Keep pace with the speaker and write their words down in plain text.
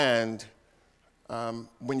and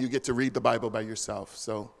when you get to read the Bible by yourself.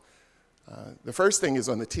 So the first thing is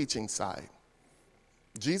on the teaching side.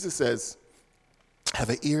 Jesus says, have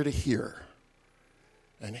an ear to hear.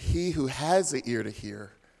 And he who has an ear to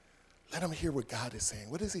hear, let him hear what God is saying.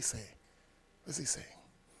 What does he say? What is he saying?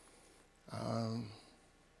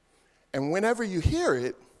 And whenever you hear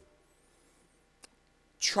it,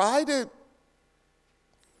 try to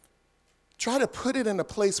put it in a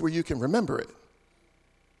place where you can remember it.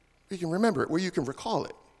 You can remember it, where you can recall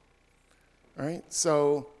it. All right?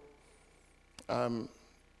 So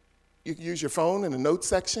you can use your phone in the notes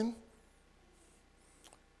section,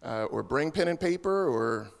 or bring pen and paper,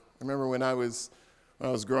 or I remember when I was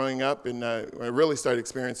growing up and when I really started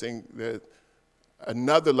experiencing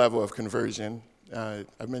another level of conversion. I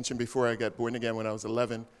mentioned before I got born again when I was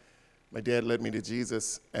 11. My dad led me to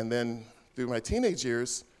Jesus, and then through my teenage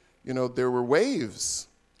years, there were waves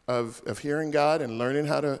of hearing God and learning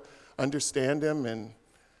how to understand him. And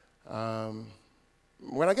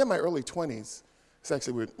when I got in my early 20s, it's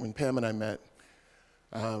actually when Pam and I met,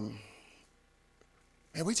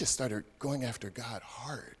 and we just started going after God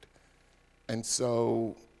hard. And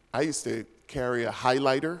so I used to carry a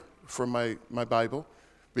highlighter for my Bible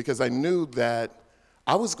because I knew that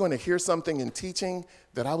I was going to hear something in teaching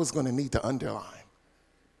that I was going to need to underline.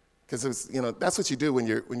 Because that's what you do when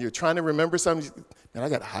you're trying to remember something. Man, I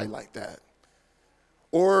got to highlight that.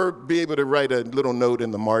 Or be able to write a little note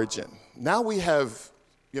in the margin. Now we have,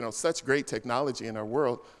 such great technology in our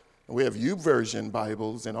world. We have YouVersion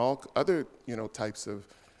Bibles and all other, types of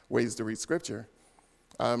ways to read Scripture.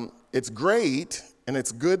 It's great, and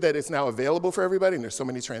it's good that it's now available for everybody, and there's so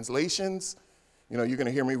many translations. You're going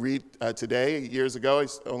to hear me read today. Years ago, I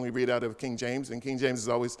used to only read out of King James, and King James is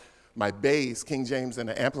always my base, King James and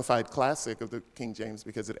the Amplified Classic of the King James,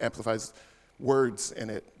 because it amplifies words in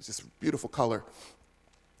it. It's just beautiful color.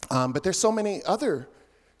 But there's so many other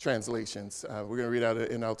translations. We're going to read out of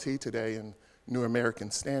NLT today and New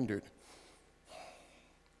American Standard.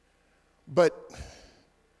 But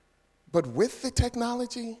with the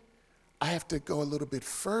technology, I have to go a little bit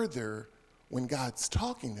further when God's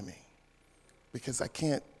talking to me, because I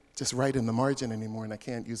can't just write in the margin anymore, and I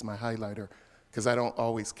can't use my highlighter because I don't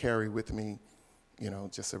always carry with me,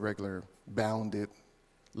 just a regular bounded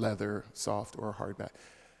leather, soft or hardback.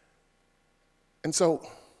 And so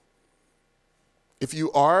if you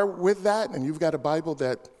are with that and you've got a Bible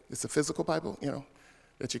that it's a physical Bible,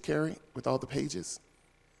 that you carry with all the pages,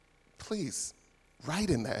 please write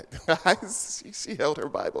in that. She held her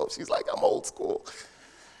Bible up. She's like, I'm old school.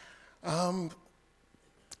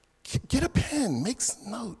 Get a pen, make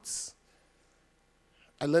notes.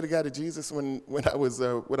 I led a guy to Jesus when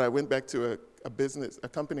I went back to a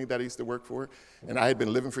company that I used to work for, and I had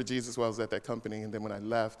been living for Jesus while I was at that company. And then when I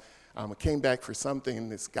left, I came back for something,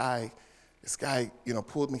 and this guy,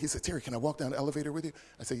 pulled me. He said, Terry, can I walk down the elevator with you?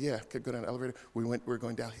 I said, yeah, could go down the elevator. We were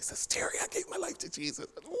going down. He says, Terry, I gave my life to Jesus.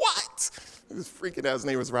 I said, what? He was freaking out. His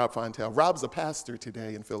name was Rob Fontel. Rob's a pastor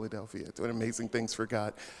today in Philadelphia, doing amazing things for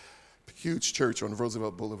God. Huge church on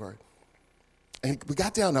Roosevelt Boulevard. And we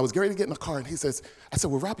got down, and I was getting ready to get in the car, and I said,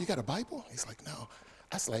 well, Rob, you got a Bible? He's like, no.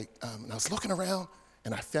 I was like, and I was looking around,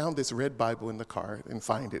 and I found this red Bible in the car. I didn't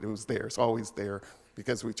find it. It was there. It's always there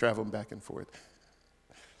because we travel back and forth.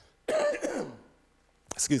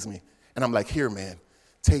 Excuse me. And I'm like, here, man,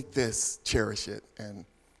 take this, cherish it. And,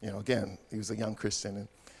 again, he was a young Christian.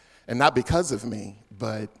 And not because of me,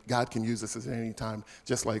 but God can use us at any time,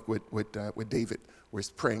 just like with David was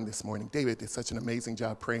praying this morning. David did such an amazing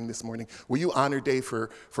job praying this morning. Will you honor Dave for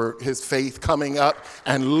his faith coming up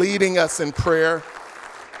and leading us in prayer?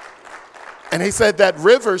 And he said that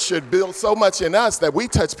river should build so much in us that we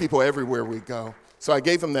touch people everywhere we go. So I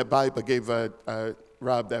gave him that Bible, gave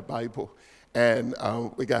Rob that Bible. And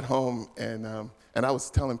we got home, and I was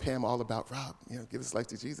telling Pam all about Rob, give his life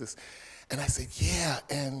to Jesus. And I said, yeah,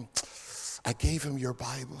 and I gave him your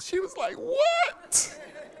Bible. She was like, what?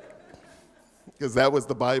 Because that was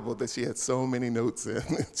the Bible that she had so many notes in.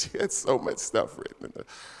 She had so much stuff written in it.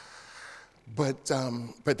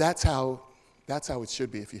 But that's how it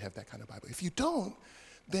should be if you have that kind of Bible. If you don't,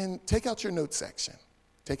 then take out your notes section.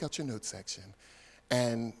 Take out your notes section.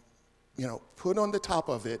 And, put on the top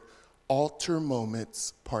of it, Altar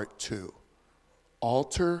Moments Part 2.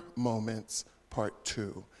 Altar Moments Part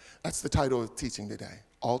 2. That's the title of the teaching today.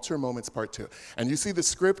 Altar Moments Part 2. And you see the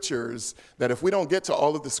scriptures that if we don't get to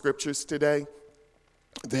all of the scriptures today,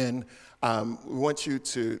 then we want you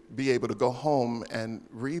to be able to go home and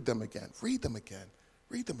read them again. Read them again.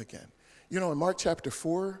 Read them again. In Mark chapter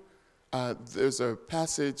 4, there's a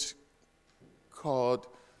passage called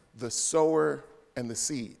the sower and the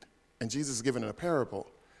seed. And Jesus is given a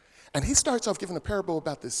parable. And he starts off giving a parable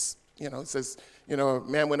about this, it says, a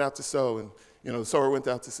man went out to sow, and, the sower went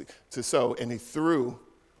out to sow, and he threw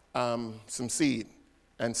some seed.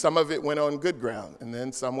 And some of it went on good ground, and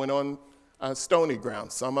then some went on stony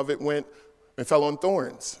ground. Some of it fell on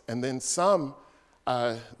thorns, and then some,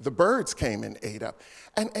 the birds came and ate up.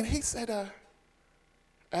 And he said,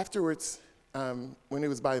 afterwards, when he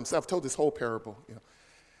was by himself, told this whole parable,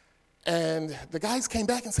 And the guys came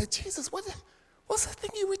back and said, Jesus, what's the thing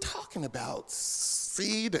you were talking about?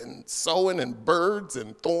 Seed and sowing and birds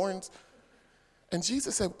and thorns? And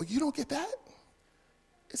Jesus said, well, you don't get that?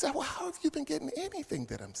 He said, well, how have you been getting anything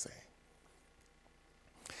that I'm saying?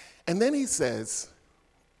 And then he says,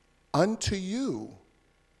 unto you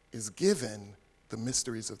is given the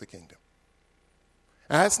mysteries of the kingdom.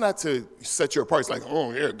 And that's not to set you apart. It's like,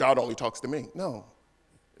 oh, yeah, God only talks to me. No.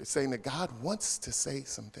 It's saying that God wants to say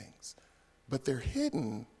some things, but they're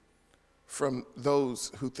hidden from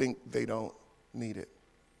those who think they don't need it,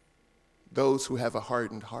 those who have a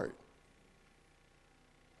hardened heart.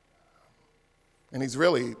 And he's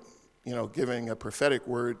really, giving a prophetic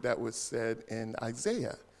word that was said in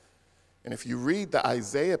Isaiah. And if you read the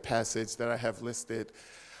Isaiah passage that I have listed,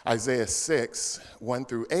 Isaiah 6, 1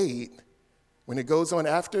 through 8, when it goes on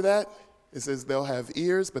after that, it says they'll have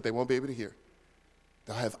ears, but they won't be able to hear.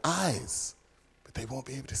 They'll have eyes, but they won't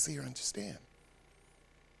be able to see or understand.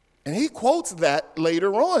 And he quotes that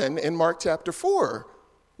later on in Mark chapter 4,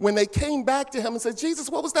 when they came back to him and said, Jesus,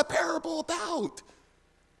 what was that parable about?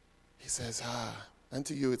 He says,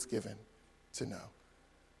 unto you it's given to know,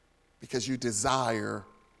 because you desire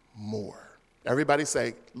more. Everybody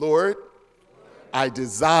say, Lord, I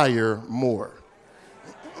desire more.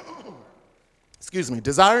 Excuse me.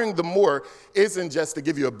 Desiring the more isn't just to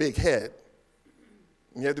give you a big head.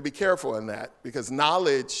 You have to be careful in that, because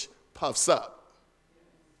knowledge puffs up,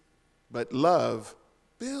 but love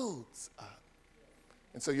builds up.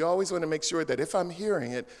 And so you always want to make sure that if I'm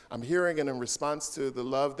hearing it in response to the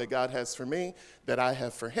love that God has for me, that I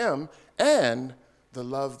have for him, and the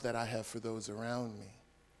love that I have for those around me.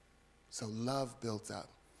 So love builds up.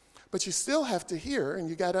 But you still have to hear, and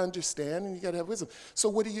you got to understand, and you got to have wisdom. So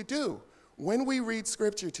what do? When we read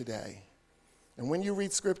scripture today, and when you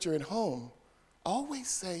read scripture at home, always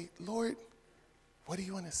say, Lord, what do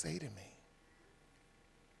you want to say to me?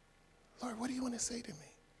 Lord, what do you want to say to me?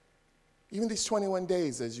 Even these 21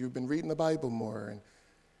 days as you've been reading the Bible more,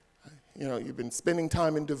 and you've been spending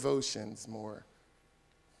time in devotions more.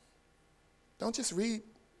 Don't just read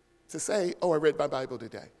to say, oh, I read my Bible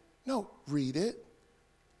today. No, read it.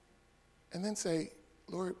 And then say,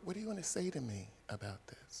 Lord, what do you want to say to me about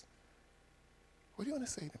this? What do you want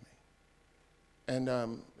to say to me? And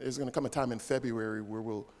there's going to come a time in February where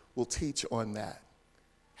we'll teach on that,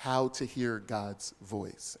 how to hear God's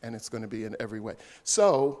voice. And it's going to be in every way.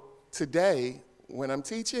 So today, when I'm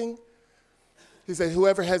teaching, he said,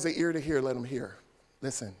 whoever has an ear to hear, let him hear.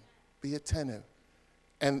 Listen, be attentive.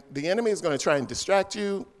 And the enemy is going to try and distract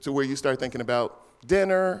you to where you start thinking about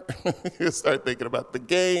dinner, you start thinking about the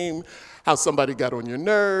game, how somebody got on your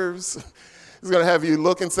nerves. He's going to have you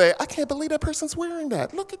look and say, I can't believe that person's wearing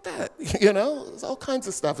that. Look at that. There's all kinds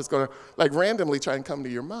of stuff. It's going to randomly try and come to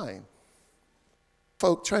your mind.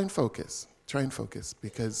 Try and focus,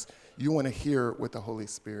 because you want to hear what the Holy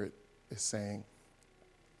Spirit is saying.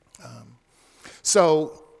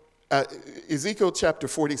 Ezekiel chapter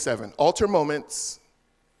 47, Altar Moments,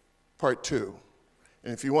 part 2.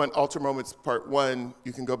 And if you want Altar Moments part 1,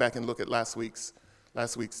 you can go back and look at last week's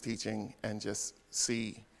teaching and just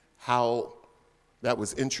see how that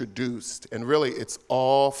was introduced. And really, it's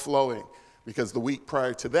all flowing, because the week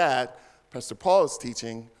prior to that, Pastor Paul is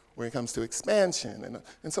teaching when it comes to expansion.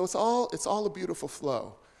 And so it's all a beautiful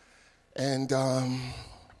flow. And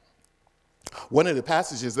one of the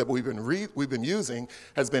passages that we've been using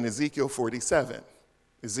has been Ezekiel 47.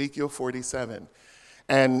 Ezekiel 47.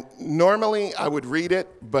 And normally I would read it,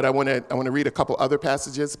 but I want to read a couple other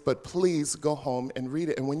passages, but please go home and read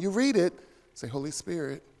it. And when you read it, say, Holy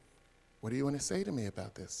Spirit, what do you want to say to me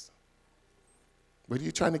about this? What are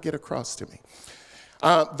you trying to get across to me?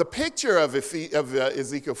 The picture of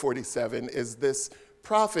Ezekiel 47 is this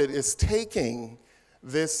prophet is taking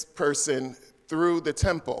this person through the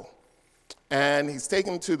temple. And he's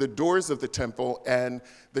taken to the doors of the temple, and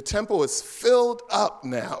the temple is filled up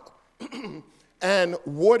now. And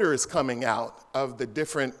water is coming out of the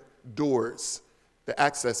different doors, the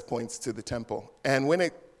access points to the temple. And when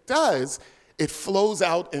it does, it flows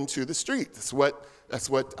out into the street. That's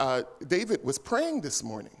what David was praying this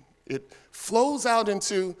morning. It flows out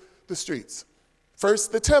into the streets.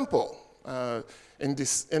 First, the temple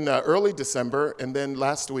in early December, and then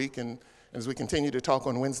last week in as we continue to talk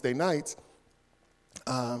on Wednesday nights,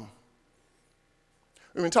 we've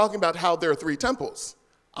been talking about how there are three temples.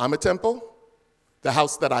 I'm a temple. The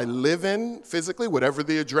house that I live in physically, whatever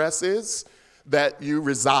the address is that you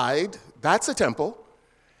reside, that's a temple.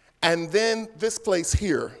 And then this place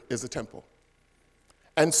here is a temple.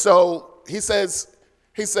 And so he says,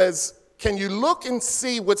 can you look and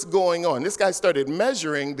see what's going on? This guy started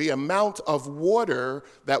measuring the amount of water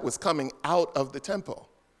that was coming out of the temple.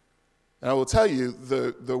 And I will tell you,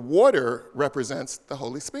 the water represents the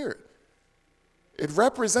Holy Spirit. It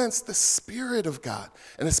represents the Spirit of God.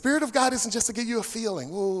 And the Spirit of God isn't just to give you a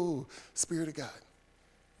feeling, ooh, Spirit of God.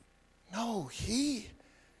 No,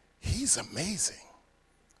 he's amazing.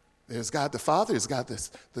 There's God the Father, there's God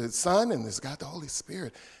the Son, and there's God the Holy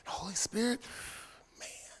Spirit. The Holy Spirit, man.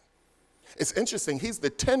 It's interesting, he's the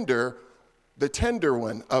tender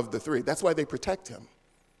one of the three. That's why they protect him.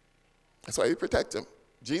 That's why they protect him.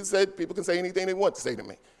 Jesus said, people can say anything they want to say to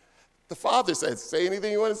me. The Father says, say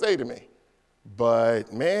anything you want to say to me.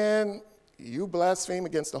 But man, you blaspheme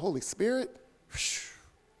against the Holy Spirit,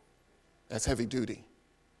 that's heavy duty.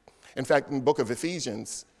 In fact, in the book of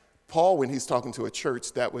Ephesians, Paul, when he's talking to a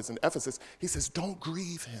church that was in Ephesus, he says, don't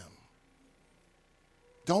grieve him.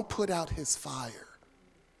 Don't put out his fire.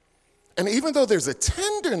 And even though there's a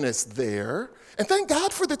tenderness there, and thank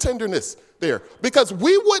God for the tenderness there, because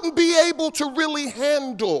we wouldn't be able to really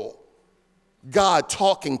handle God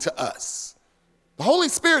talking to us. The Holy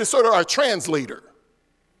Spirit is sort of our translator.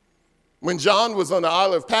 When John was on the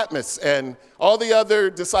Isle of Patmos and all the other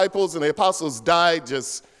disciples and the apostles died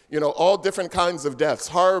just, all different kinds of deaths,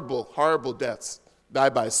 horrible, horrible deaths.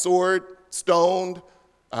 Died by sword, stoned,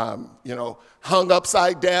 hung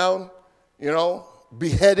upside down,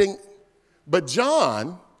 beheading. But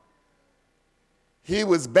John, he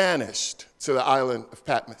was banished to the island of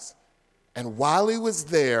Patmos. And while he was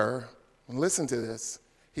there, and listen to this,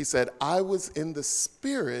 he said, I was in the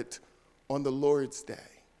Spirit on the Lord's day.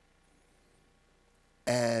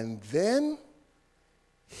 And then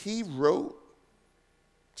he wrote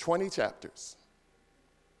 20 chapters.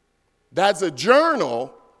 That's a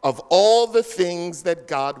journal of all the things that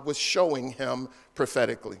God was showing him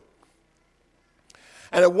prophetically.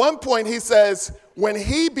 And at one point he says, when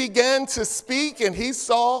he began to speak and he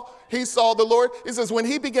saw the Lord, he says, when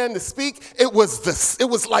he began to speak, it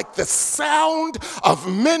was like the sound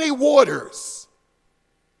of many waters.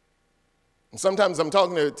 And sometimes I'm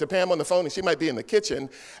talking to Pam on the phone and she might be in the kitchen,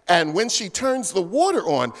 and when she turns the water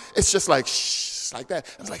on, it's just like, shh, like that.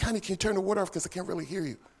 I was like, honey, can you turn the water off because I can't really hear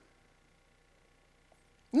you?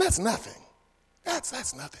 And that's nothing.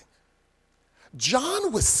 That's nothing.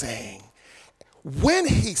 John was saying, when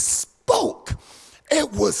he spoke,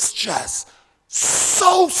 it was just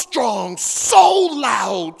so strong, so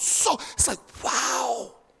loud, it's like,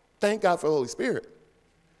 wow. Thank God for the Holy Spirit,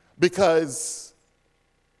 because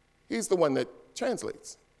he's the one that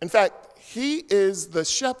translates. In fact, he is the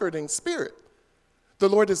shepherding spirit. The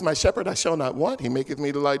Lord is my shepherd, I shall not want. He maketh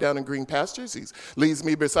me to lie down in green pastures. He leads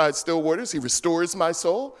me beside still waters. He restores my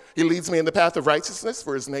soul. He leads me in the path of righteousness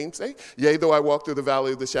for his name's sake. Yea, though I walk through the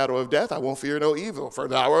valley of the shadow of death, I won't fear no evil, for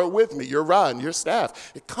thou art with me. Your rod and your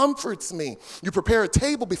staff, it comforts me. You prepare a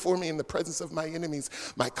table before me in the presence of my enemies.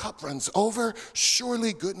 My cup runs over.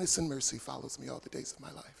 Surely goodness and mercy follows me all the days of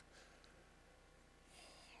my life.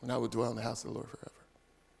 And I will dwell in the house of the Lord forever.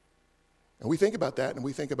 And we think about that, and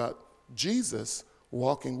we think about Jesus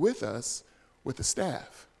walking with us with a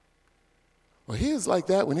staff. Well, he is like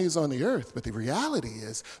that when he was on the earth, but the reality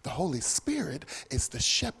is the Holy Spirit is the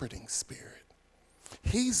shepherding spirit.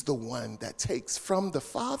 He's the one that takes from the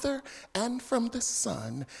Father and from the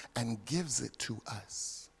Son and gives it to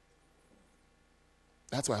us.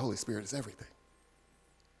 That's why Holy Spirit is everything.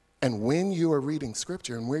 And when you are reading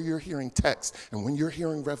scripture and when you're hearing text and when you're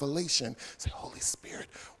hearing revelation, say, Holy Spirit,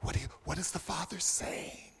 what is the Father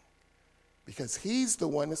saying? Because he's the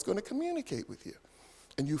one that's going to communicate with you.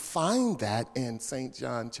 And you find that in St.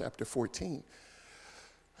 John chapter 14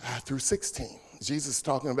 through 16. Jesus is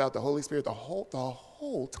talking about the Holy Spirit the whole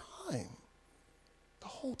time. The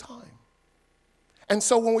whole time. And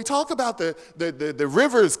so when we talk about the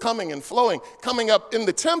rivers coming and flowing, coming up in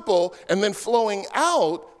the temple and then flowing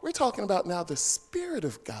out, we're talking about now the Spirit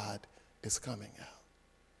of God is coming out.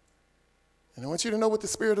 And I want you to know what the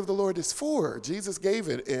Spirit of the Lord is for. Jesus gave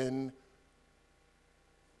it in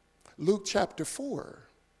Luke chapter 4.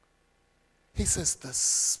 He says, the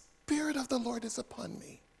Spirit of the Lord is upon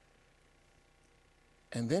me.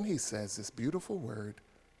 And then he says this beautiful word,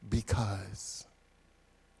 because.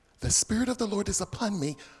 The Spirit of the Lord is upon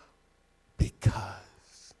me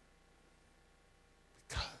because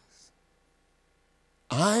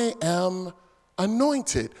I am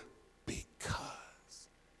anointed because.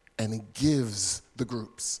 And he gives the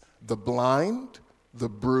groups: the blind, the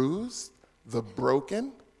bruised, the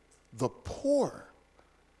broken, the poor.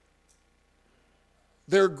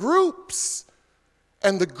 They're groups,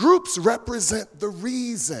 and the groups represent the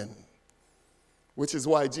reason. Which is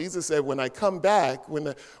why Jesus said, when I come back, when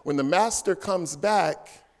the master comes back,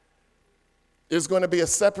 there's going to be a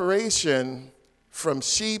separation from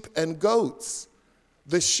sheep and goats.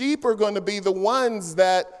 The sheep are going to be the ones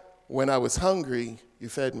that, when I was hungry, you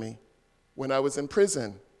fed me. When I was in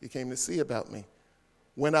prison, you came to see about me.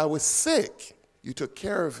 When I was sick, you took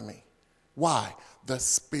care of me. Why? The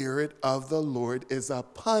Spirit of the Lord is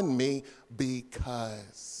upon me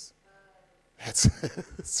because.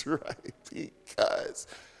 That's right, because.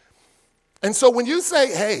 And so when you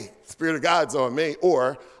say, hey, Spirit of God's on me,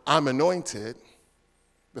 or I'm anointed,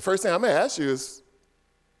 the first thing I'm going to ask you is,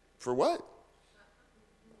 for what?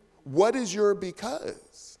 What is your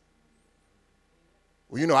because?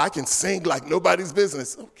 Well, I can sing like nobody's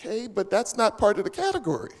business. Okay, but that's not part of the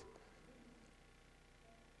category.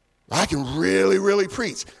 I can really, really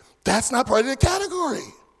preach. That's not part of the category.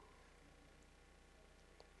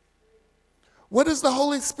 What does the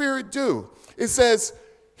Holy Spirit do? It says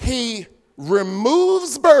he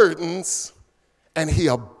removes burdens and he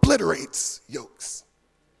obliterates yokes.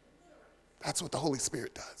 That's what the Holy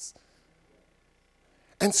Spirit does.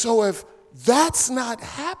 And so if that's not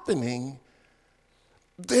happening,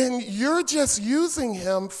 then you're just using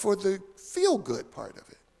him for the feel-good part of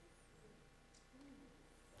it.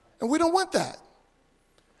 And we don't want that.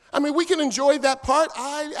 I mean, we can enjoy that part.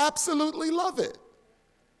 I absolutely love it.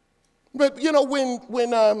 But,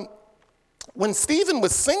 when Stephen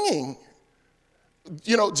was singing,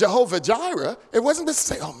 Jehovah Jireh, it wasn't just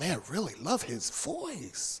to say, oh, man, I really love his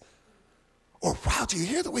voice. Or, wow, do you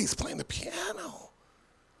hear the way he's playing the piano?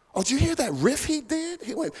 Oh, did you hear that riff he did?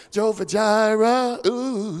 He went, Jehovah Jireh,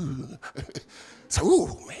 ooh. So,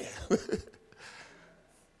 ooh, man.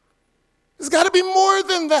 There's got to be more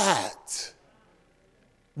than that.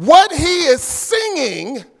 What he is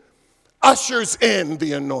singing ushers in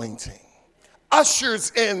the anointing,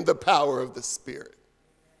 ushers in the power of the Spirit.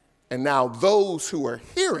 And now those who are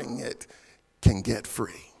hearing it can get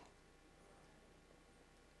free.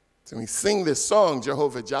 So when we sing this song,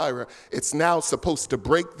 Jehovah Jireh, it's now supposed to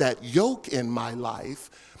break that yoke in my life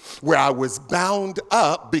where I was bound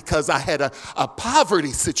up because I had a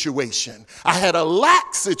poverty situation. I had a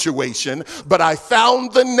lack situation, but I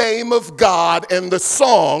found the name of God in the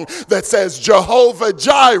song that says Jehovah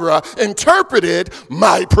Jireh, interpreted,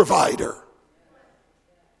 my provider.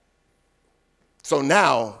 So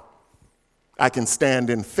now I can stand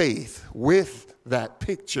in faith with that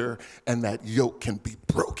picture, and that yoke can be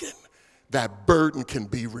broken. That burden can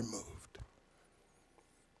be removed.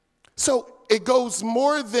 So it goes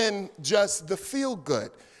more than just the feel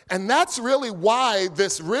good. And that's really why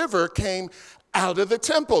this river came out of the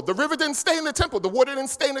temple. The river didn't stay in the temple. The water didn't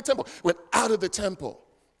stay in the temple. It went out of the temple.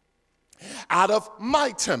 Out of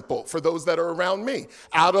my temple, for those that are around me.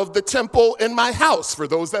 Out of the temple in my house, for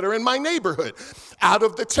those that are in my neighborhood. Out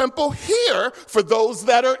of the temple here, for those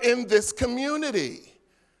that are in this community.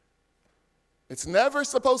 It's never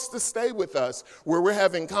supposed to stay with us where we're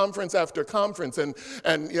having conference after conference and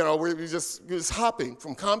we're just hopping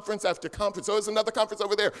from conference after conference. So there's another conference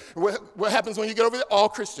over there. What happens when you get over there? All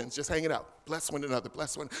Christians just hanging out. Bless one another,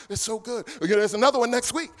 bless one. It's so good. There's another one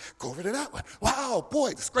next week. Go over to that one. Wow,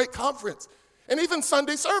 boy, this great conference. And even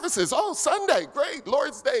Sunday services. Oh, Sunday, great.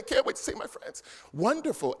 Lord's Day, can't wait to see my friends.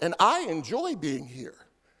 Wonderful. And I enjoy being here.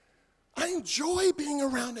 I enjoy being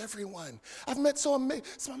around everyone. I've met some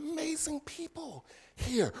amazing people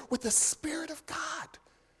here with the Spirit of God.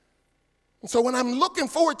 And so when I'm looking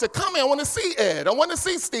forward to coming, I want to see Ed, I want to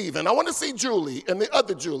see Stephen, I want to see Julie, and the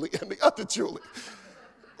other Julie, and the other Julie,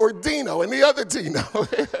 or Dino, and the other Dino.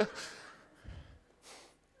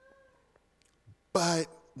 But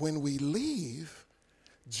when we leave,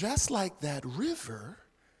 just like that river,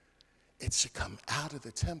 it should come out of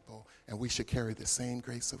the temple, and we should carry the same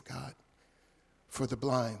grace of God for the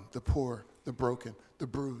blind, the poor, the broken, the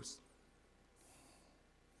bruised,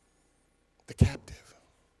 the captive.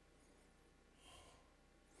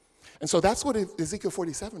 And so that's what Ezekiel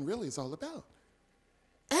 47 really is all about.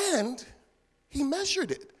 And he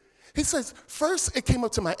measured it. He says, first it came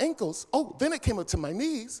up to my ankles. Oh, then it came up to my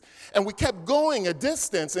knees. And we kept going a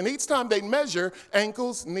distance. And each time they measure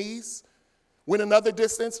ankles, knees, went another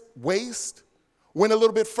distance, waist, went a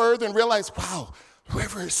little bit further and realized, wow, the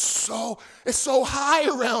river is so high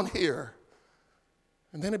around here.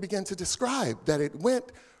 And then it began to describe that it went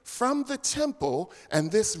from the temple,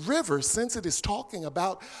 and this river, since it is talking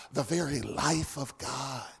about the very life of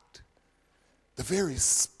God, the very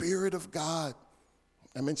Spirit of God.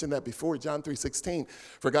 I mentioned that before, John 3:16.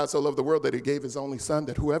 For God so loved the world that he gave his only son,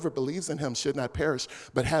 that whoever believes in him should not perish,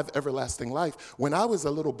 but have everlasting life. When I was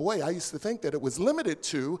a little boy, I used to think that it was limited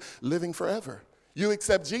to living forever. You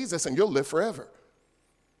accept Jesus and you'll live forever.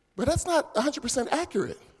 But that's not 100%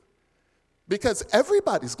 accurate, because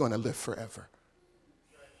everybody's going to live forever.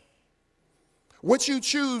 What you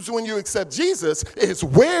choose when you accept Jesus is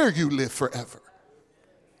where you live forever.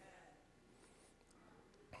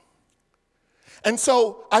 And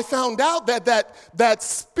so I found out that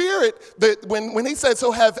Spirit, that when he says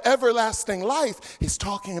he'll have everlasting life, he's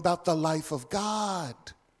talking about the life of God.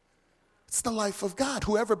 It's the life of God.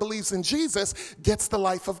 Whoever believes in Jesus gets the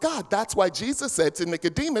life of God. That's why Jesus said to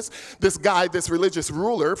Nicodemus, this guy, this religious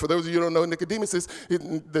ruler, for those of you who don't know, Nicodemus is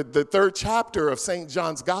the third chapter of St.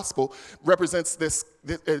 John's Gospel, represents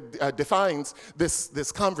defines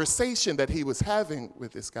this conversation that he was having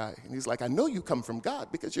with this guy. And he's like, I know you come from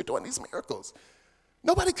God because you're doing these miracles.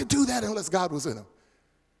 Nobody could do that unless God was in him.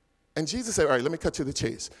 And Jesus said, all right, let me cut to the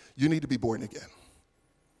chase. You need to be born again.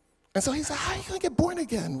 And so he said, how are you going to get born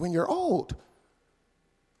again when you're old?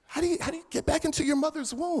 How do you get back into your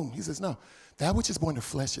mother's womb? He says, no, that which is born of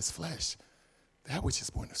flesh is flesh. That which is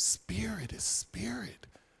born of spirit is spirit.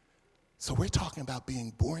 So we're talking about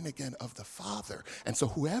being born again of the Father. And so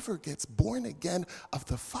whoever gets born again of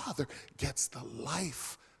the Father gets the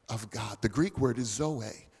life of God. The Greek word is zoe.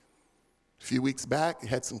 A few weeks back, I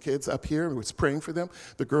had some kids up here. I was praying for them.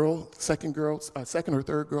 The girl, second or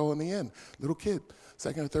third girl in the end, little kid,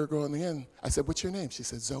 second or third girl in the end. I said, what's your name? She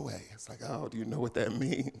said, Zoe. It's like, oh, do you know what that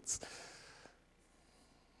means?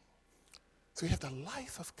 So we have the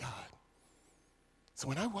life of God. So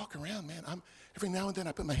when I walk around, man, every now and then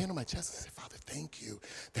I put my hand on my chest and say, Father, thank you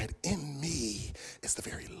that in me is the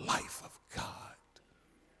very life of God.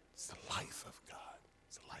 It's the life of God.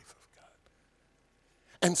 It's the life of God.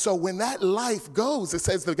 And so when that life goes, it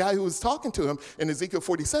says the guy who was talking to him in Ezekiel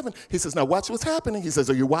 47, he says, now watch what's happening. He says,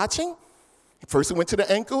 are you watching? First it went to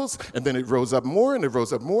the ankles, and then it rose up more, and it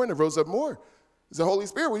rose up more, and it rose up more. It's the Holy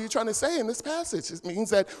Spirit. What are you trying to say in this passage? It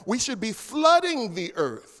means that we should be flooding the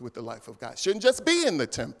earth with the life of God. It shouldn't just be in the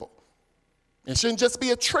temple. It shouldn't just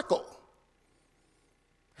be a trickle.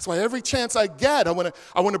 That's why every chance I get, I want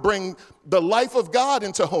to bring the life of God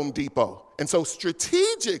into Home Depot. And so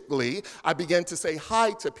strategically, I began to say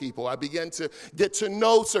hi to people. I began to get to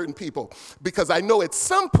know certain people because I know at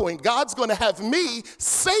some point God's going to have me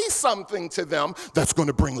say something to them that's going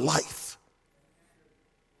to bring life.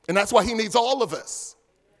 And that's why He needs all of us.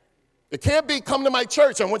 It can't be, come to my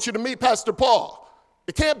church, I want you to meet Pastor Paul.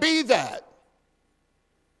 It can't be that.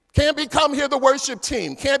 Can't be, come hear the worship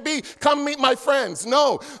team. Can't be, come meet my friends.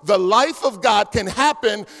 No, the life of God can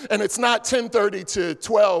happen, and it's not 10:30 to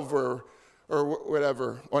 12 or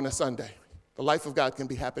whatever on a Sunday. The life of God can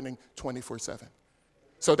be happening 24/7.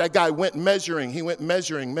 So that guy went measuring. He went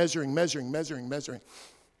measuring.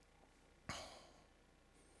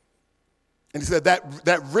 And he said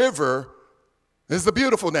that river, this is the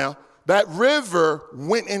beautiful now, that river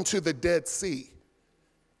went into the Dead Sea,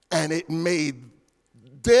 and it made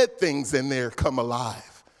dead things in there come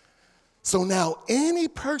alive. So now any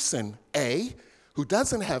person, who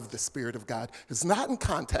doesn't have the Spirit of God, is not in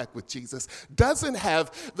contact with Jesus, doesn't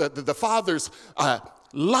have the Father's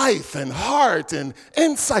life and heart and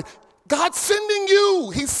insight, God's sending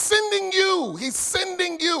you. He's sending you. He's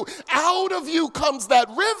sending you. Out of you comes that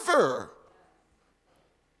river.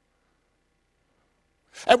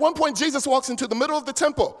 At one point, Jesus walks into the middle of the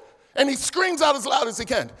temple, and he screams out as loud as he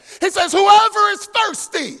can. He says, whoever is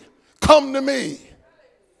thirsty, come to me.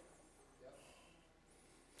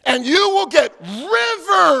 And you will get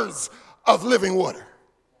rivers of living water.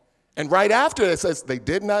 And right after it says they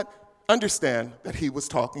did not understand that he was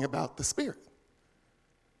talking about the Spirit.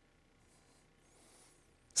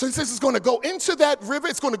 So he says it's going to go into that river,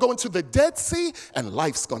 it's going to go into the Dead Sea, and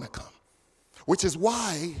life's going to come. Which is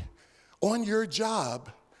why on your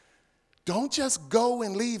job, don't just go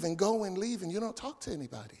and leave and you don't talk to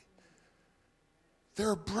anybody. There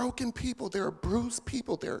are broken people, there are bruised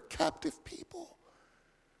people, there are captive people.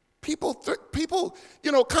 People,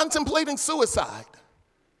 contemplating suicide.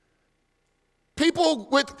 People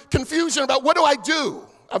with confusion about what do I do?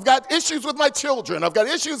 I've got issues with my children. I've got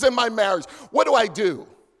issues in my marriage. What do I do?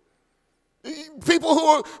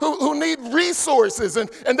 People who need resources, and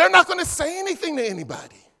they're not going to say anything to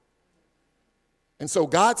anybody. And so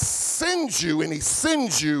God sends you, and he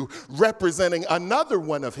sends you representing another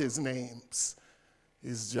one of his names.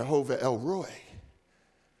 Is Jehovah El Roi.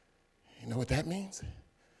 You know what that means?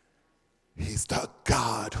 He's the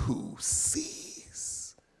God who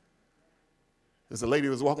sees. There's a lady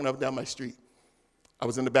who was walking up and down my street. I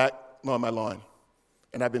was in the back mowing my lawn,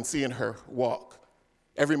 and I've been seeing her walk.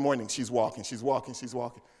 Every morning she's walking. And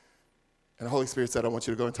the Holy Spirit said, I want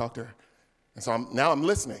you to go and talk to her. And so now I'm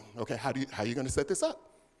listening. Okay, how are you going to set this up?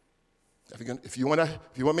 If you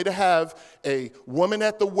want me to have a woman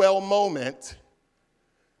at the well moment,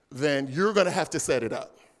 then you're going to have to set it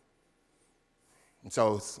up. And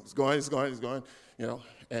so it's going,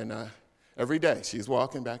 and every day she's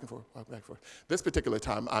walking back and forth. This particular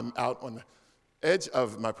time, I'm out on the edge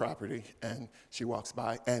of my property, and she walks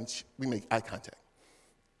by, and we make eye contact.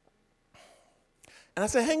 And I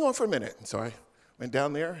said, hang on for a minute. And so I went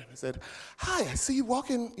down there, and I said, hi, I see you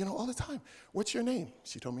walking, all the time. What's your name?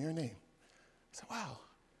 She told me her name. I said, wow.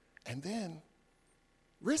 And then,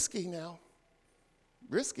 risky.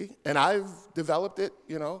 And I've developed it,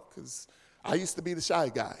 because I used to be the shy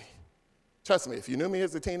guy. Trust me, if you knew me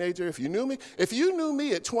as a teenager, if you knew me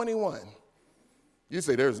at 21, you'd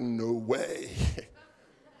say, there's no way.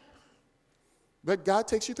 But God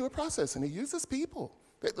takes you through a process, and he uses people.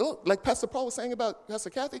 Look, like Pastor Paul was saying about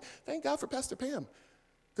Pastor Kathy, thank God for Pastor Pam.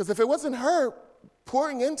 Because if it wasn't her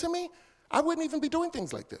pouring into me, I wouldn't even be doing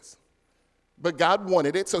things like this. But God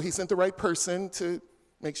wanted it, so he sent the right person to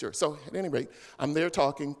make sure. So at any rate, I'm there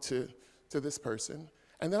talking to this person,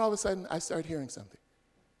 and then all of a sudden, I start hearing something.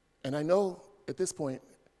 And I know at this point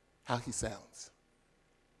how he sounds.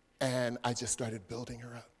 And I just started building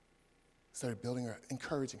her up,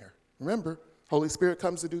 encouraging her. Remember, Holy Spirit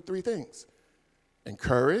comes to do three things: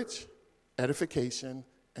 encourage, edification,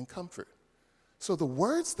 and comfort. So the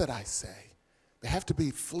words that I say, they have to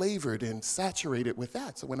be flavored and saturated with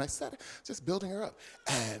that. So when I said it, just building her up.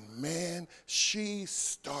 And man, she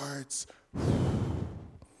starts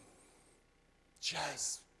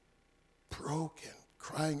just broken,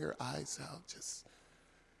 crying her eyes out.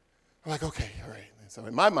 I'm like, okay, all right. And so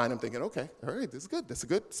in my mind, I'm thinking, okay, all right, this is good. That's a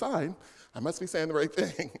good sign. I must be saying the right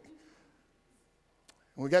thing.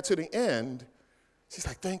 When we got to the end, she's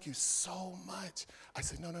like, thank you so much. I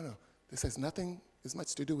said, no. This has nothing as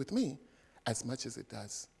much to do with me as much as it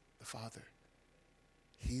does the Father.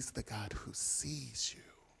 He's the God who sees you.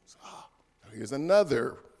 So, here's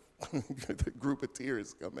another group of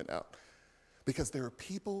tears coming out. Because there are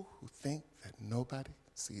people who think that nobody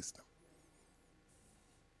sees them.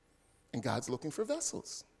 And God's looking for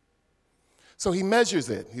vessels. So he measures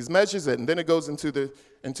it, and then it goes into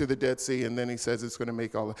the Dead Sea, and then he says it's going to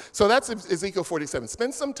make all of it. So that's Ezekiel 47.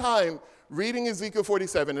 Spend some time reading Ezekiel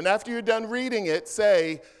 47, and after you're done reading it,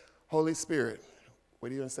 say, Holy Spirit, what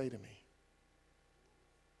are you going to say to me?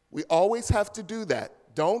 We always have to do that.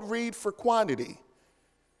 Don't read for quantity.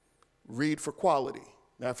 Read for quality.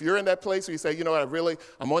 Now, if you're in that place where you say,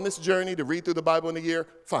 I'm on this journey to read through the Bible in a year,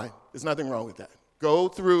 fine. There's nothing wrong with that. Go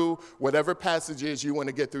through whatever passages you want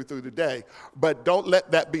to get through the day, but don't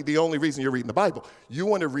let that be the only reason you're reading the Bible. You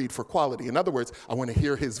want to read for quality. In other words, I want to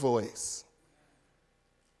hear his voice.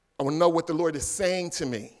 I want to know what the Lord is saying to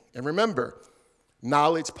me. And remember,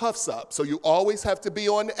 knowledge puffs up. So you always have to be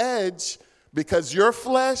on edge, because your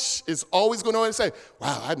flesh is always going to say,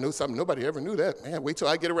 wow, I know something. Nobody ever knew that. Man, wait till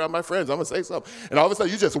I get around my friends. I'm going to say something. And all of a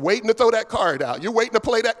sudden, you're just waiting to throw that card out. You're waiting to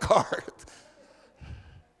play that card.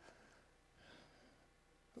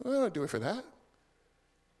 I don't do it for that.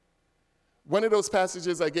 One of those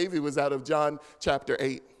passages I gave you was out of John chapter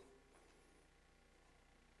 8.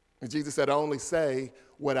 And Jesus said, I only say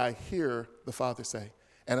what I hear the Father say,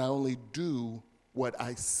 and I only do what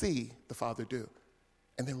I see the Father do.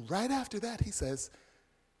 And then right after that, he says,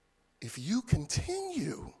 if you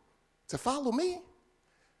continue to follow me,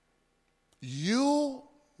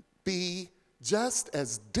 you'll be just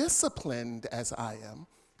as disciplined as I am,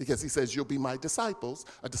 because he says you'll be my disciples.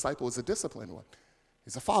 A disciple is a disciplined one.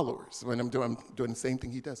 He's a follower. So when I'm doing the same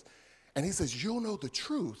thing he does. And he says, you'll know the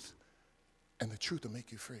truth, and the truth will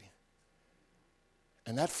make you free.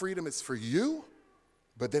 And that freedom is for you,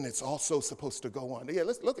 but then it's also supposed to go on. Yeah,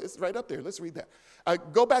 let's look, it's right up there. Let's read that.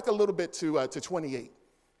 Go back a little bit to 28.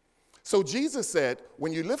 So Jesus said,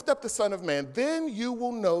 when you lift up the Son of Man, then you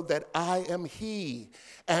will know that I am he,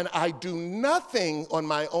 and I do nothing on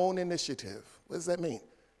my own initiative. What does that mean?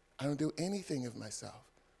 I don't do anything of myself.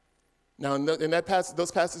 Now, in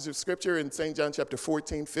those passages of Scripture in St. John chapter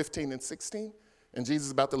 14, 15, and 16, and Jesus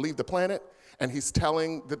is about to leave the planet, and he's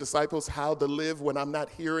telling the disciples how to live when I'm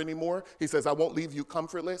not here anymore. He says, I won't leave you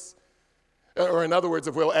comfortless. Or in other words,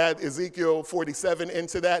 if we'll add Ezekiel 47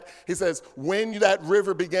 into that, he says, when that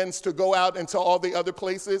river begins to go out into all the other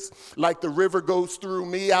places, like the river goes through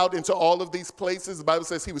me out into all of these places, the Bible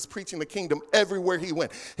says he was preaching the kingdom everywhere he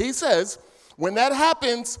went. He says, when that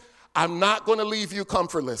happens, I'm not going to leave you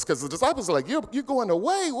comfortless. Because the disciples are like, you're going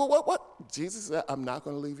away. Well, what? Jesus said, I'm not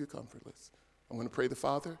going to leave you comfortless. I'm going to pray the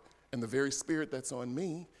Father, and the very Spirit that's on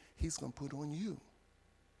me, he's going to put on you.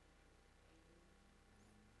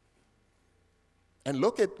 And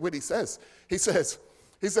look at what he says. He says,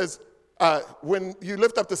 when you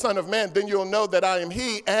lift up the Son of Man, then you'll know that I am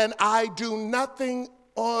he, and I do nothing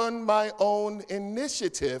on my own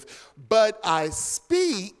initiative, but I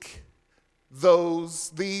speak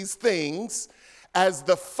these things as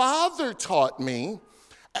the Father taught me,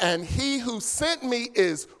 and he who sent me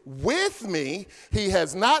is with me. He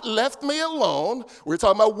has not left me alone. We were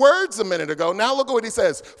talking about words a minute ago. Now look at what he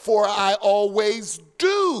says. For I always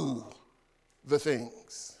do the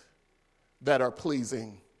things that are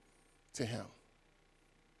pleasing to him.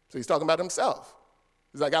 So he's talking about himself.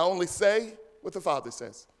 He's like, I only say what the Father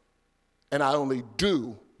says, and I only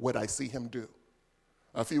do what I see him do.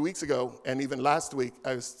 A few weeks ago, and even last week,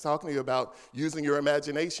 I was talking to you about using your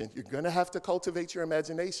imagination. You're going to have to cultivate your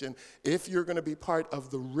imagination if you're going to be part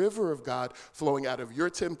of the river of God flowing out of your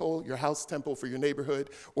temple, your house temple for your neighborhood,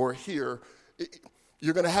 or here.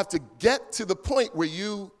 You're going to have to get to the point where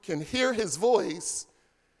you can hear his voice,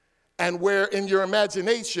 and where in your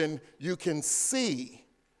imagination you can see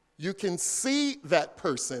that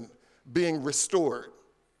person being restored.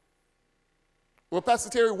 Well, Pastor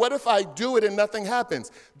Terry, what if I do it and nothing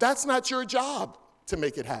happens? That's not your job to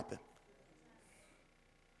make it happen.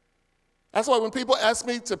 That's why when people ask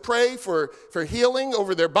me to pray for healing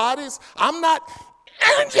over their bodies, I'm not,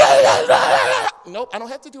 nope, I don't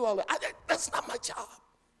have to do all that. That's not my job.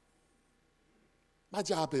 My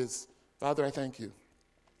job is, Father, I thank you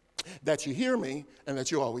that you hear me and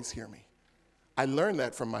that you always hear me. I learned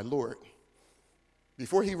that from my Lord.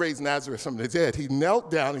 Before he raised Nazareth from the dead, he knelt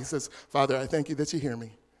down and he says, Father, I thank you that you hear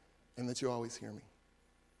me and that you always hear me.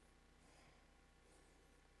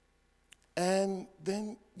 And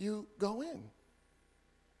then you go in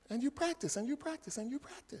and you practice and you practice and you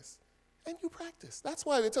practice and you practice. That's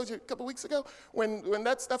why I told you a couple weeks ago when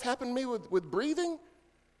that stuff happened to me with breathing,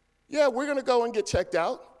 yeah, we're going to go and get checked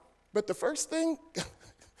out. But the first thing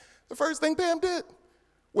Pam did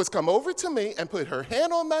was come over to me and put her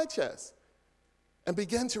hand on my chest and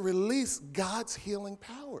begin to release God's healing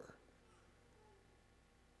power.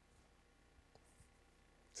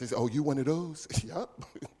 She says, oh, you one of those? Yup.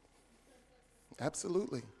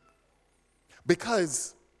 Absolutely.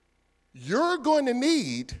 Because you're going to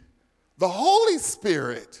need the Holy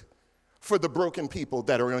Spirit for the broken people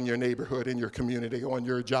that are in your neighborhood, in your community, on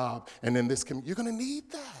your job, and in this community. You're going to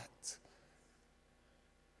need that.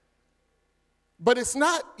 But it's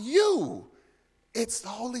not you. It's the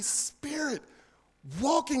Holy Spirit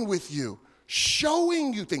walking with you,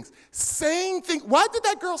 showing you things, saying things. Why did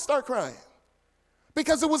that girl start crying?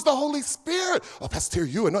 Because it was the Holy Spirit. Oh, Pastor Terry,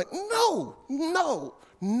 you anoint.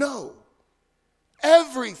 No.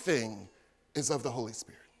 Everything is of the Holy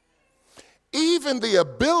Spirit. Even the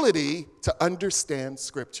ability to understand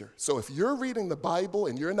Scripture. So if you're reading the Bible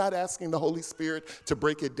and you're not asking the Holy Spirit to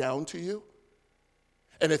break it down to you,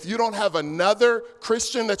 and if you don't have another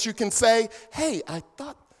Christian that you can say, hey, I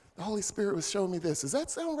thought the Holy Spirit was showing me this. Does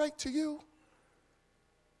that sound right to you?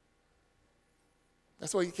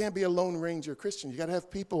 That's why you can't be a Lone Ranger Christian. You got to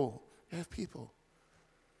have people. This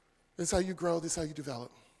is how you grow. This is how you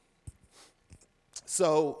develop.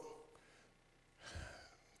 So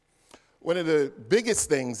one of the biggest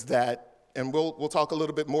things that, and we'll talk a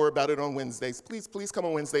little bit more about it on Wednesdays. Please come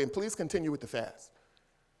on Wednesday, and please continue with the fast.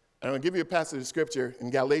 And I'm going to give you a passage of Scripture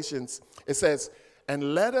in Galatians. It says,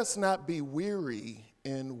 and let us not be weary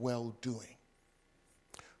in well-doing,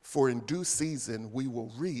 for in due season we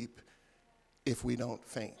will reap if we don't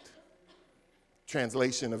faint.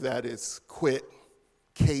 Translation of that is quit,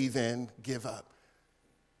 cave in, give up.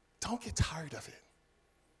 Don't get tired of it.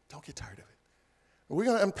 Don't get tired of it. We're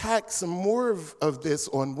going to unpack some more of this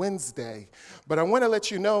on Wednesday, but I want to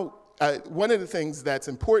let you know one of the things that's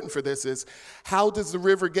important for this is how does the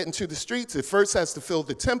river get into the streets? It first has to fill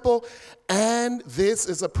the temple, and this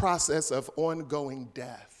is a process of ongoing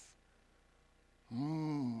death.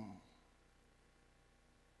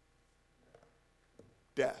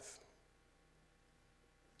 Death.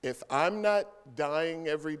 If I'm not dying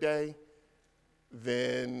every day,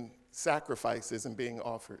 then sacrifice isn't being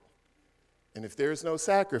offered. And if there's no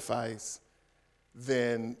sacrifice,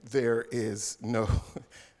 then there is no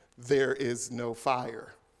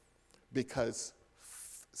fire, because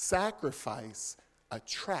sacrifice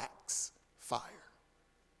attracts fire.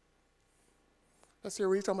 Let's hear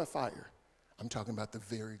what you're talking about fire. I'm talking about the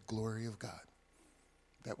very glory of God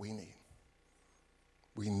that we need.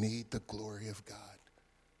 We need the glory of God.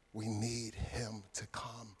 We need him to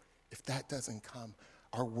come If that doesn't come,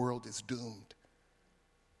 our world is doomed.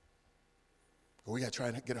 Or we got to try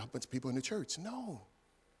and get a bunch of people in the church. No.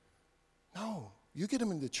 You get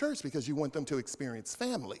them in the church because you want them to experience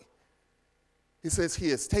family. He says he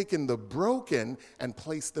has taken the broken and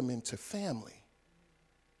placed them into family.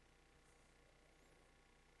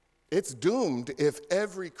 It's doomed if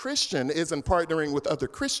every Christian isn't partnering with other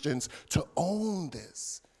Christians to own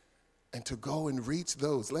this and to go and reach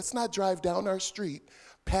those. Let's not drive down our street,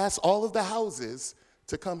 past all of the houses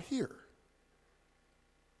to come here.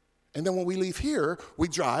 And then when we leave here, we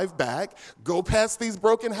drive back, go past these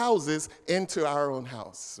broken houses into our own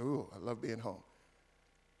house. Ooh, I love being home.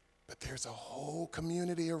 But there's a whole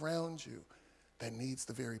community around you that needs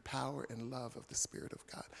the very power and love of the Spirit of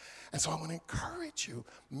God. And so I want to encourage you,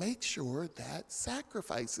 make sure that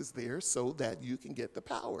sacrifice is there so that you can get the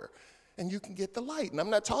power and you can get the light. And I'm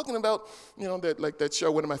not talking about, that show,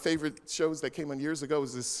 one of my favorite shows that came on years ago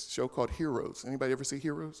was this show called Heroes. Anybody ever see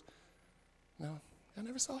Heroes? No? I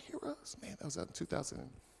never saw Heroes. Man, that was out in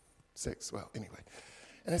 2006. Well, anyway.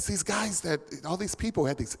 And it's these guys all these people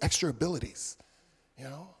had these extra abilities,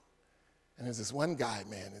 And there's this one guy,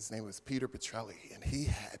 man, his name was Peter Petrelli, and he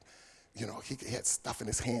had, he had stuff in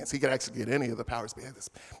his hands. He could actually get any of the powers, but he had this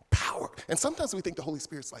power. And sometimes we think the Holy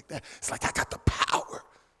Spirit's like that. It's like, I got the power.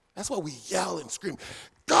 That's why we yell and scream,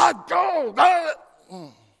 God, go, God.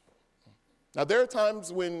 Now, there are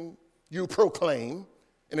times when you proclaim,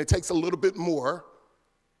 and it takes a little bit more,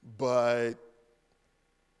 but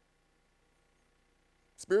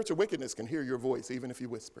spiritual wickedness can hear your voice even if you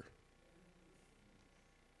whisper.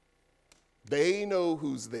 They know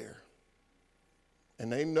who's there.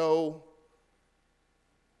 And they know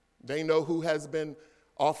who has been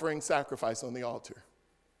offering sacrifice on the altar.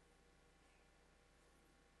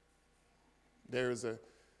 There's a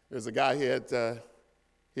guy,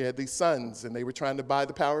 he had these sons, and they were trying to buy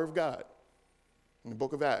the power of God in the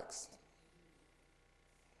book of Acts.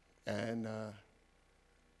 And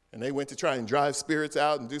they went to try and drive spirits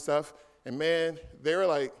out and do stuff. And man, they were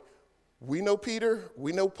like, we know Peter,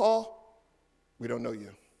 we know Paul, we don't know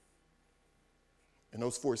you. And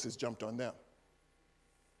those forces jumped on them.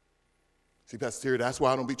 See, Pastor Terry, that's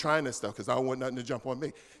why I don't be trying this stuff, because I don't want nothing to jump on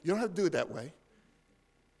me. You don't have to do it that way.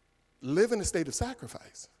 Live in a state of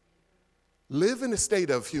sacrifice. Live in a state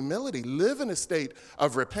of humility. Live in a state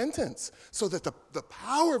of repentance so that the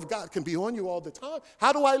power of God can be on you all the time.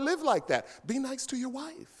 How do I live like that? Be nice to your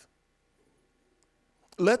wife.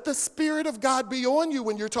 Let the Spirit of God be on you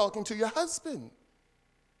when you're talking to your husband.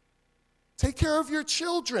 Take care of your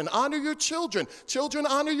children. Honor your children. Children,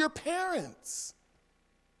 honor your parents.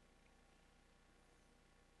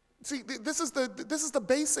 See, this is the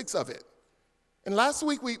basics of it. And last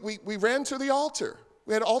week we ran to the altar.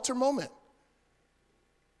 We had an altar moment.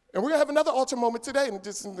 And we're going to have another altar moment today. And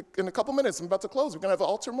just in a couple minutes, I'm about to close. We're going to have an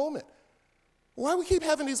altar moment. Why we keep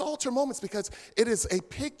having these altar moments? Because it is a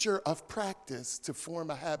picture of practice to form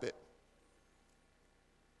a habit.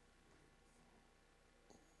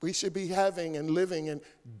 We should be having and living in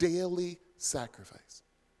daily sacrifice.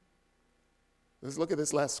 Let's look at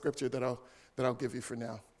this last scripture that I'll give you for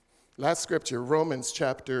now. Last scripture, Romans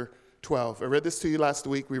chapter 12. I read this to you last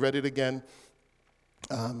week. We read it again.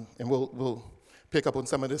 And we'll pick up on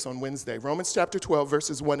some of this on Wednesday. Romans chapter 12,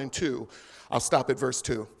 verses 1 and 2. I'll stop at verse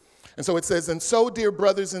 2. And so it says, and so, dear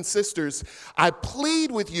brothers and sisters, I plead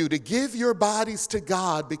with you to give your bodies to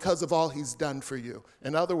God because of all he's done for you.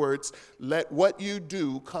 In other words, let what you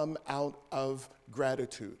do come out of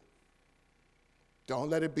gratitude. Don't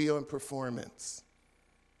let it be on performance.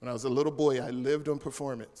 When I was a little boy, I lived on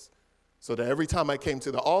performance. So that every time I came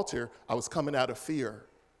to the altar, I was coming out of fear.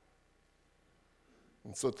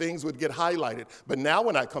 And so things would get highlighted. But now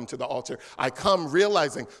when I come to the altar, I come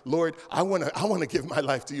realizing, Lord, I want to give my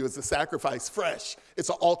life to you as a sacrifice, fresh. It's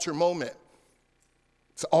an altar moment.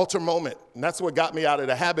 It's an altar moment. And that's what got me out of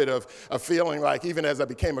the habit of feeling like, even as I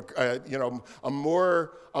became a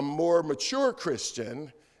more mature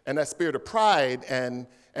Christian, and that spirit of pride and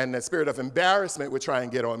that spirit of embarrassment would try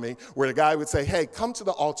and get on me, where the guy would say, hey, come to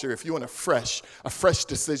the altar if you want a fresh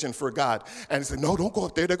decision for God. And he said, no, don't go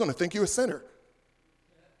up there. They're going to think you're a sinner.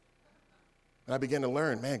 And I began to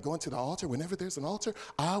learn, man, going to the altar, whenever there's an altar,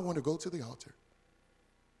 I want to go to the altar.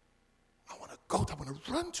 I want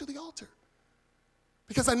to run to the altar.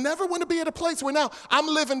 Because I never want to be at a place where now I'm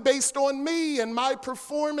living based on me and my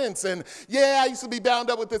performance. And yeah, I used to be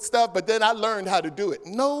bound up with this stuff, but then I learned how to do it.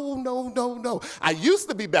 No. I used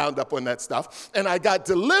to be bound up on that stuff, and I got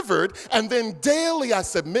delivered, and then daily I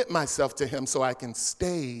submit myself to him so I can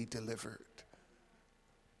stay delivered.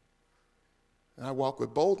 And I walk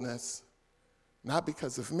with boldness, not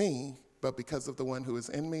because of me, but because of the one who is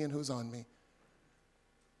in me and who's on me.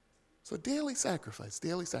 So daily sacrifice,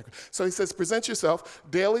 daily sacrifice. So he says, present yourself,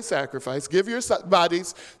 daily sacrifice. Give your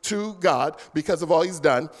bodies to God because of all he's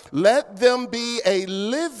done. Let them be a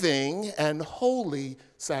living and holy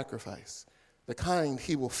sacrifice, the kind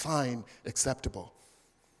he will find acceptable.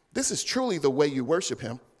 This is truly the way you worship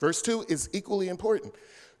him. Verse 2 is equally important.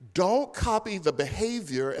 Don't copy the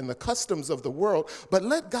behavior and the customs of the world, but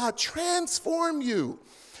let God transform you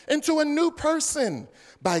into a new person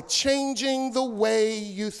by changing the way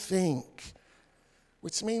you think.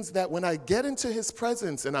 Which means that when I get into his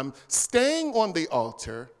presence and I'm staying on the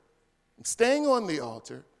altar,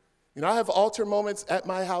 you know, I have altar moments at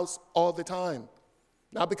my house all the time.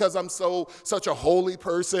 Not because I'm such a holy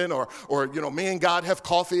person or you know, me and God have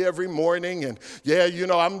coffee every morning and yeah, you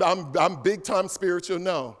know, I'm big time spiritual.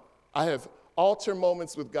 No, I have altar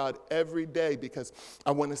moments with God every day because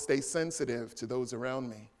I want to stay sensitive to those around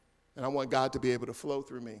me. And I want God to be able to flow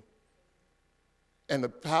through me. And the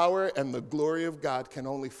power and the glory of God can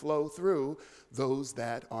only flow through those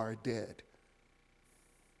that are dead.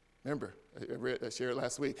 Remember, I shared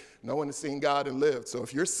last week, no one has seen God and lived. So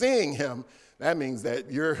if you're seeing him, that means that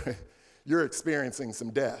you're experiencing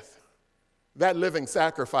some death. That living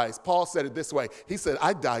sacrifice, Paul said it this way. He said,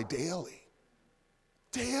 I die daily.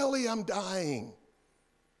 Daily I'm dying.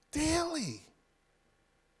 Daily.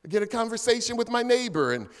 I get a conversation with my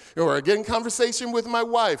neighbor, or I get in conversation with my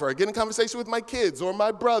wife, or I get in conversation with my kids, or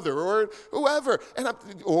my brother, or whoever.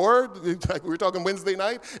 Or, like we were talking Wednesday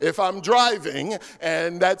night, if I'm driving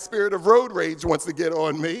and that spirit of road rage wants to get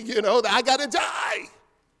on me, you know, I got to die.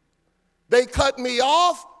 They cut me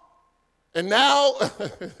off, and now...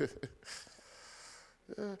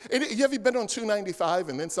 You ever been on 295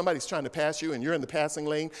 and then somebody's trying to pass you and you're in the passing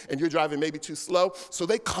lane and you're driving maybe too slow, so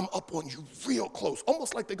they come up on you real close,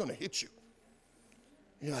 almost like they're going to hit you.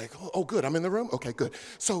 You're like, oh, good, I'm in the room? Okay, good.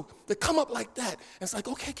 So they come up like that, and it's like,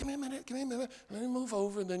 okay, give me a minute, let me move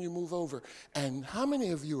over, and then you move over. And how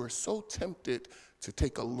many of you are so tempted to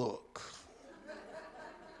take a look?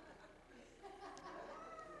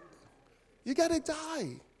 You got to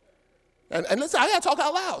die. And listen, I got to talk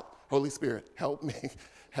out loud. Holy Spirit, help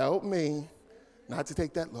me not to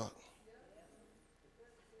take that look.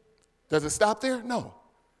 Does it stop there? No.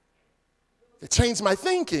 It changed my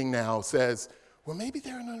thinking now, says, well, maybe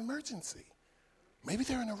they're in an emergency. Maybe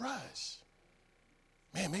they're in a rush.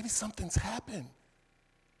 Man, maybe something's happened.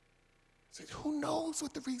 So who knows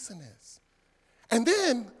what the reason is? And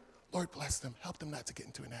then, Lord bless them, help them not to get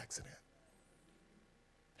into an accident.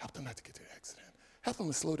 Help them not to get into an accident. Help them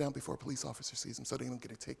to slow down before a police officer sees them so they don't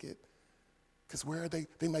get a ticket. Because where are they?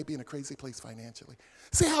 They might be in a crazy place financially.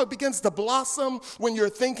 See how it begins to blossom when your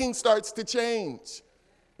thinking starts to change.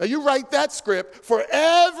 Now you write that script for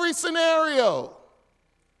every scenario.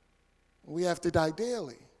 We have to die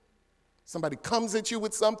daily. Somebody comes at you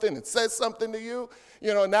with something and says something to you,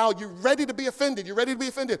 you know, now you're ready to be offended. You're ready to be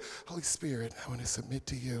offended. Holy Spirit, I want to submit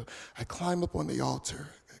to you. I climb up on the altar.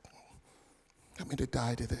 Help me to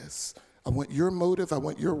die to this. I want your motive, I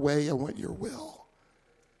want your way, I want your will.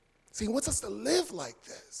 See, he wants us to live like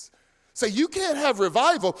this. So you can't have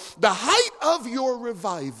revival. The height of your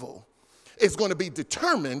revival is going to be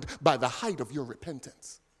determined by the height of your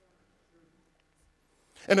repentance.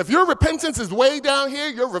 And if your repentance is way down here,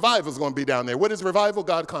 your revival is going to be down there. What is revival?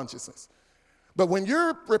 God consciousness. But when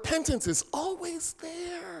your repentance is always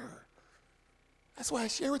there, that's why I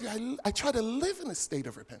share with you, I try to live in a state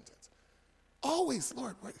of repentance. Always,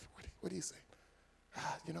 Lord, what do you say?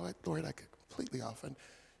 You know what, Lord, I get completely off, and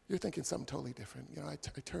you're thinking something totally different. You know, I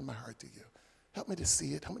turn my heart to you. Help me to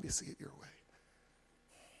see it. Help me to see it your way.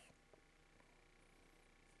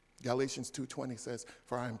 Galatians 2:20 says,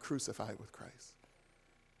 for I am crucified with Christ.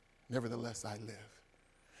 Nevertheless, I live.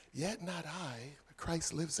 Yet not I, but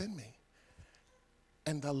Christ lives in me.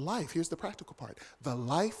 And the life, here's the practical part. The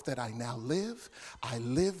life that I now live, I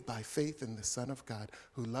live by faith in the Son of God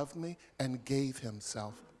who loved me and gave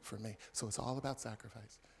himself for me. So it's all about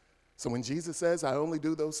sacrifice. So when Jesus says, I only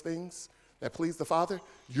do those things that please the Father,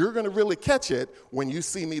 you're going to really catch it when you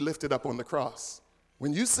see me lifted up on the cross.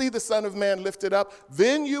 When you see the Son of Man lifted up,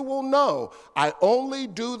 then you will know I only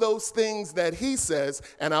do those things that he says,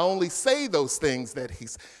 and I only say those things that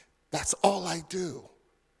he's. That's all I do.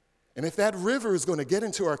 And if that river is going to get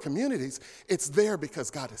into our communities, it's there because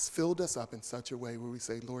God has filled us up in such a way where we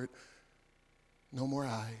say, Lord, no more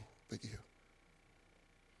I, but you.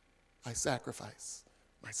 I sacrifice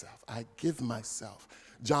myself. I give myself.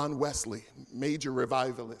 John Wesley, major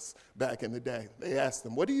revivalist back in the day, they asked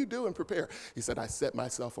him, what do you do and prepare? He said, I set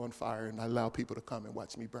myself on fire and I allow people to come and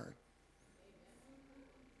watch me burn.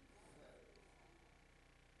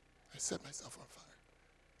 set myself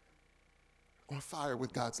on fire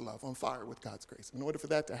with God's love, on fire with God's grace. In order for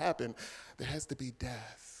that to happen, there has to be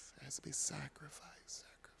death. There has to be sacrifice.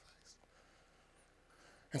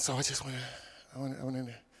 And so I was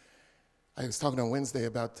talking on Wednesday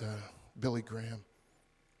about Billy Graham.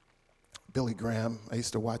 Billy Graham, I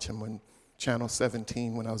used to watch him on Channel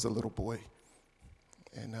 17 when I was a little boy.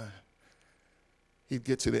 And he'd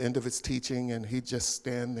get to the end of his teaching and he'd just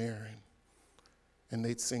stand there and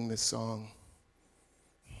they'd sing this song.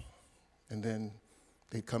 And then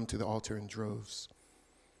they'd come to the altar in droves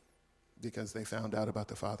because they found out about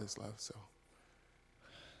the Father's love. So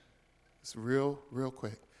it's real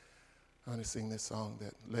quick. I want to sing this song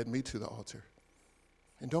that led me to the altar.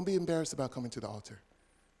 And don't be embarrassed about coming to the altar.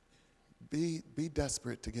 Be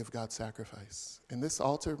desperate to give God sacrifice. And this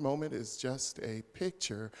altar moment is just a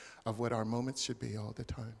picture of what our moments should be all the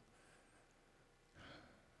time.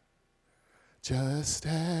 Just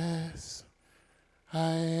as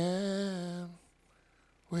I am,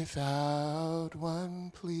 without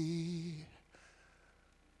one plea,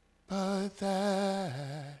 but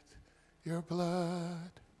that your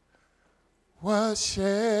blood was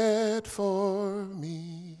shed for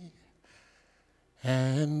me,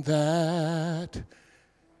 and that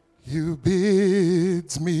you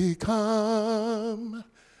bids me come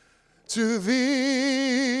to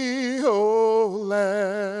thee, O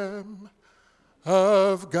Lamb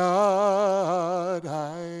of God,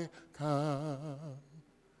 I come.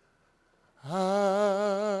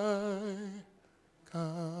 I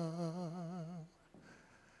come.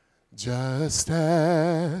 Just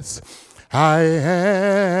as I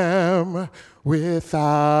am,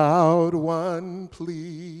 without one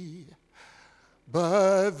plea,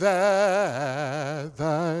 but that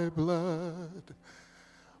thy blood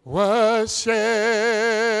was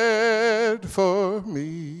shed for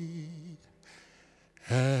me,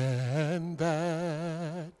 and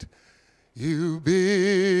that you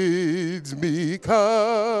bid me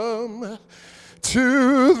come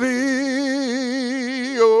to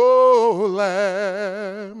thee, O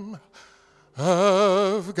Lamb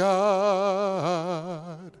of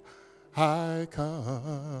God, I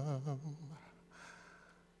come.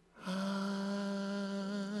 I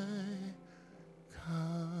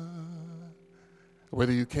come.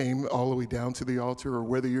 Whether you came all the way down to the altar or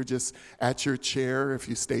whether you're just at your chair, if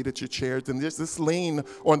you stayed at your chair, then there's this lean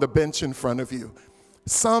on the bench in front of you.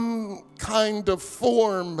 Some kind of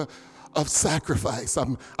form of sacrifice.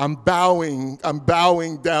 I'm bowing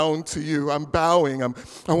down to you. I'm bowing.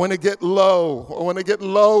 I want to get low. I want to get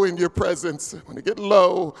low in your presence. I want to get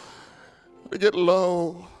low.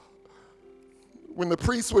 When the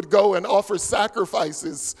priest would go and offer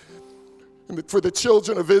sacrifices for the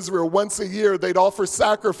children of Israel, once a year they'd offer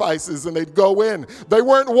sacrifices and they'd go in. They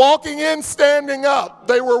weren't walking in standing up.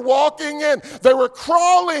 They were walking in. They were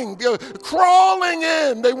crawling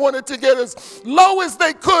in. They wanted to get as low as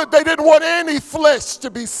they could. They didn't want any flesh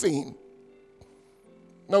to be seen.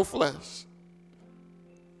 No flesh.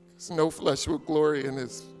 There's no flesh will glory in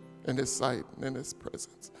his sight and in his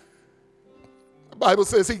presence. The Bible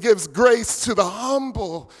says he gives grace to the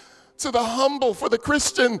humble. To the humble. For the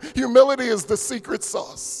Christian, humility is the secret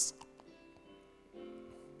sauce.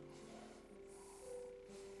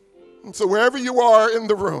 And so wherever you are in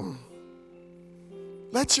the room,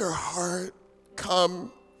 let your heart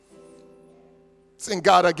come saying,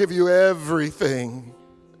 God, I give you everything.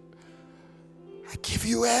 I give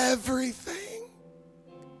you everything.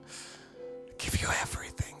 I give you everything.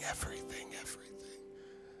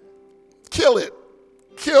 Kill it.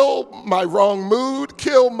 Kill my wrong mood,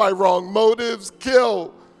 kill my wrong motives,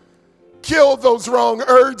 kill those wrong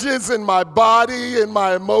urges in my body, in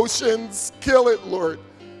my emotions. Kill it, Lord.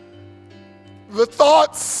 The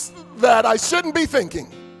thoughts that I shouldn't be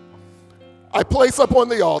thinking, I place up on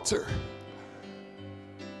the altar.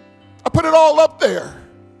 I put it all up there.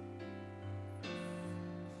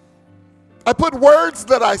 I put words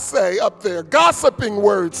that I say up there, gossiping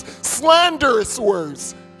words, slanderous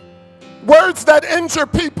words. Words that injure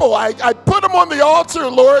people, I put them on the altar,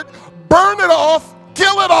 Lord. Burn it off,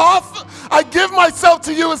 kill it off. I give myself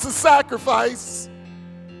to you as a sacrifice.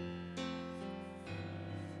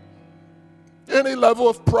 Any level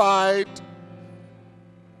of pride,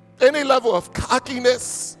 any level of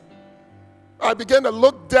cockiness. I begin to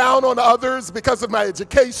look down on others because of my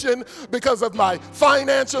education, because of my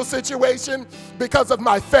financial situation, because of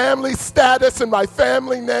my family status and my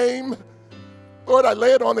family name. Lord, I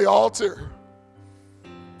lay it on the altar.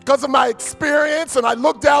 Because of my experience, and I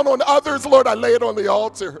look down on others, Lord, I lay it on the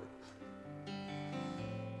altar.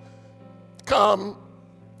 Come,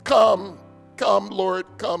 Lord,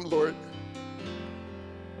 come, Lord.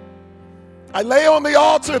 I lay on the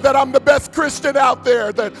altar that I'm the best Christian out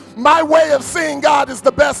there, that my way of seeing God is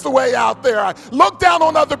the best way out there. I look down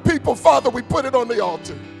on other people. Father, we put it on the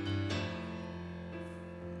altar.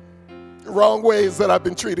 Wrong ways that I've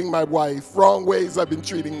been treating my wife, wrong ways I've been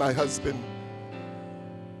treating my husband.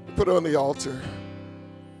 Put it on the altar.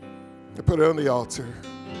 I put it on the altar.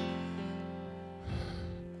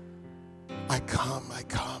 I come, I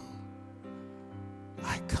come.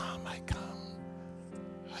 I come, I come.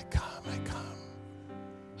 I come, I come.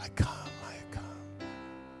 I come, I come.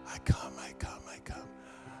 I come, I come, I come.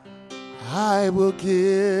 I will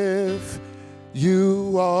give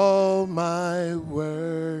you all my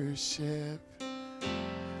worship.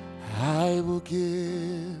 I will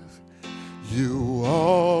give you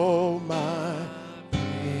all